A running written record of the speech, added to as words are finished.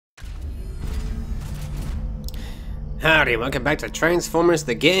Howdy, welcome back to Transformers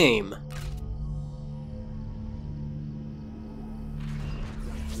the Game.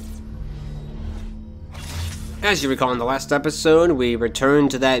 As you recall in the last episode, we returned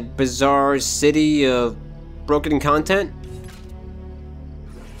to that bizarre city of broken content.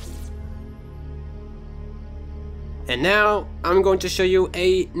 And now, I'm going to show you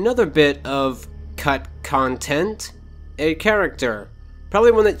another bit of cut content. A character.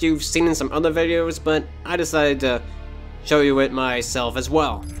 Probably one that you've seen in some other videos, but I decided to show you it myself as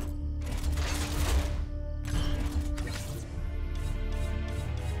well.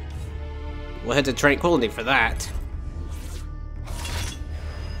 We'll head to Tranquility for that.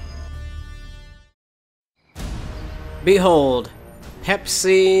 Behold,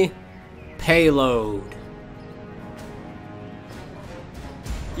 Pepsi Payload.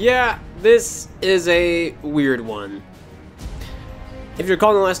 Yeah, this is a weird one. If you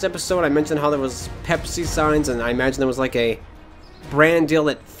recall in the last episode, I mentioned how there was Pepsi signs, and I imagine there was like a brand deal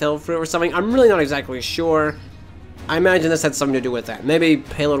that fell through or something. I'm really not exactly sure. I imagine this had something to do with that. Maybe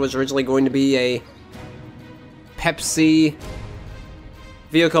Payload was originally going to be a Pepsi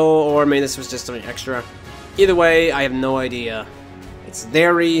vehicle, or maybe this was just something extra. Either way, I have no idea. It's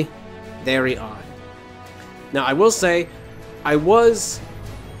very, very odd. Now, I will say, I was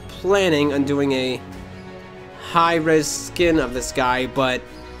planning on doing a high-res skin of this guy, but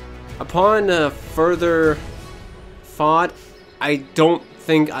upon further thought, I don't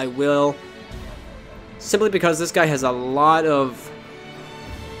think I will. Simply because this guy has a lot of...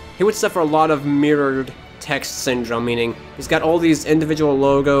 He would suffer a lot of mirrored text syndrome, meaning he's got all these individual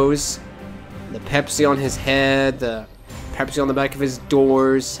logos, the Pepsi on his head, the Pepsi on the back of his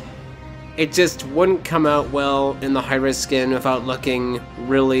doors. It just wouldn't come out well in the high-res skin without looking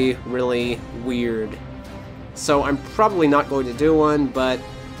really, really weird. So I'm probably not going to do one, but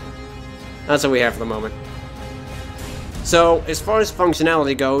that's what we have for the moment. So, as far as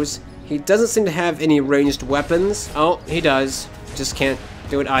functionality goes, he doesn't seem to have any ranged weapons. Oh, he does. Just can't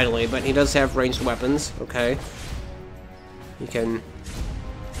do it idly, but he does have ranged weapons. Okay. He can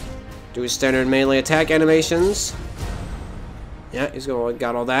do his standard melee attack animations. Yeah, he's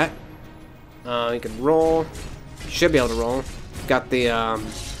got all that. He can roll. Should be able to roll. Got the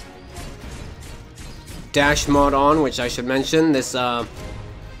dash mod on, which I should mention. This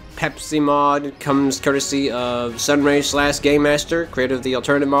Pepsi mod comes courtesy of Sunray / Game Master, creator of the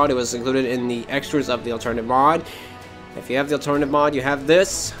alternative mod. It was included in the extras of the alternative mod. If you have the alternative mod, you have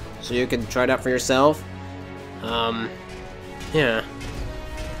this, so you can try it out for yourself. Yeah.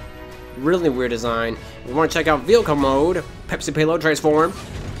 Really weird design. If you want to check out vehicle mode, Pepsi Payload Transform,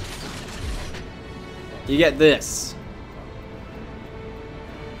 you get this,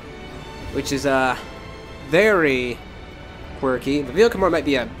 which is very quirky. The vehicle mode might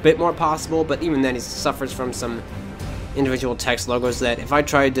be a bit more possible, but even then he suffers from some individual text logos that if I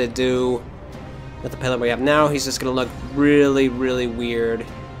tried to do with the payload we have now, he's just going to look really, really weird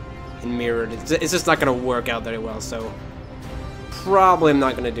and mirrored. It's just not going to work out very well, so probably I'm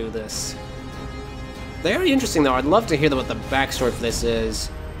not going to do this. Very interesting though. I'd love to hear what the backstory for this is.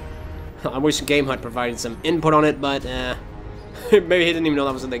 I wish Game Hut provided some input on it, but maybe he didn't even know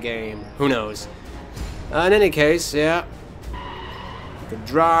that was in the game. Who knows? In any case, yeah. You could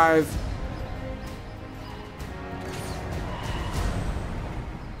drive.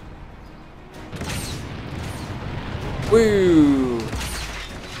 Woo!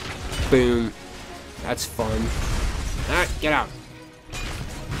 Boom. That's fun. Alright, get out.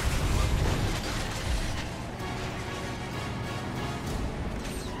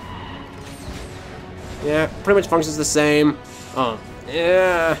 Yeah, pretty much functions the same. Oh,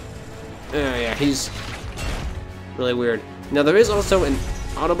 yeah. Yeah, he's really weird. Now, there is also an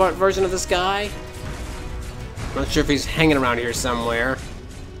Autobot version of this guy. Not sure if he's hanging around here somewhere.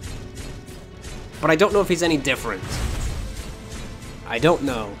 But I don't know if he's any different. I don't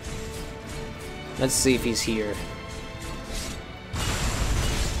know. Let's see if he's here.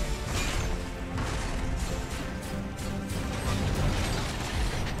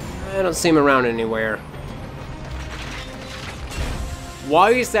 I don't see him around anywhere.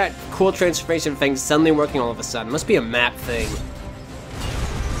 Why is that cool transformation thing suddenly working all of a sudden? Must be a map thing.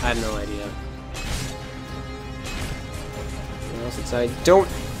 I have no idea. Well, since I don't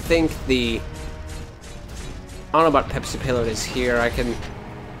think the Autobot Pepsi Payload is here, I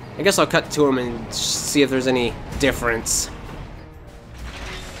guess I'll cut to him and see if there's any difference.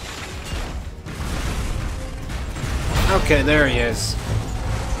 Okay, there he is.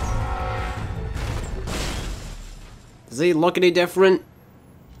 Does he look any different?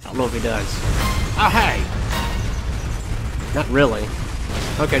 I don't know if he does. Oh, hey! Not really.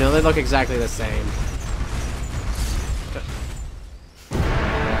 Okay, no, they look exactly the same.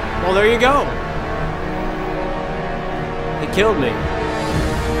 Well, there you go. He killed me.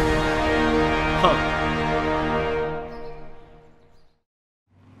 Huh.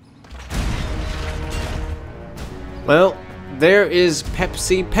 Well, there is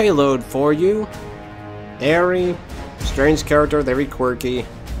Pepsi Payload for you. Airy, strange character, very quirky.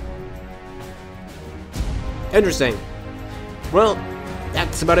 Interesting. Well,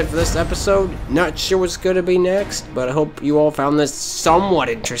 that's about it for this episode. Not sure what's going to be next, but I hope you all found this somewhat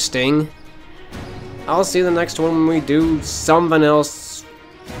interesting. I'll see you in the next one when we do something else,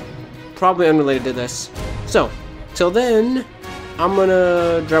 probably unrelated to this. So, till then, I'm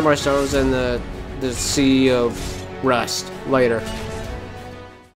gonna drop my stars in the sea of rust later.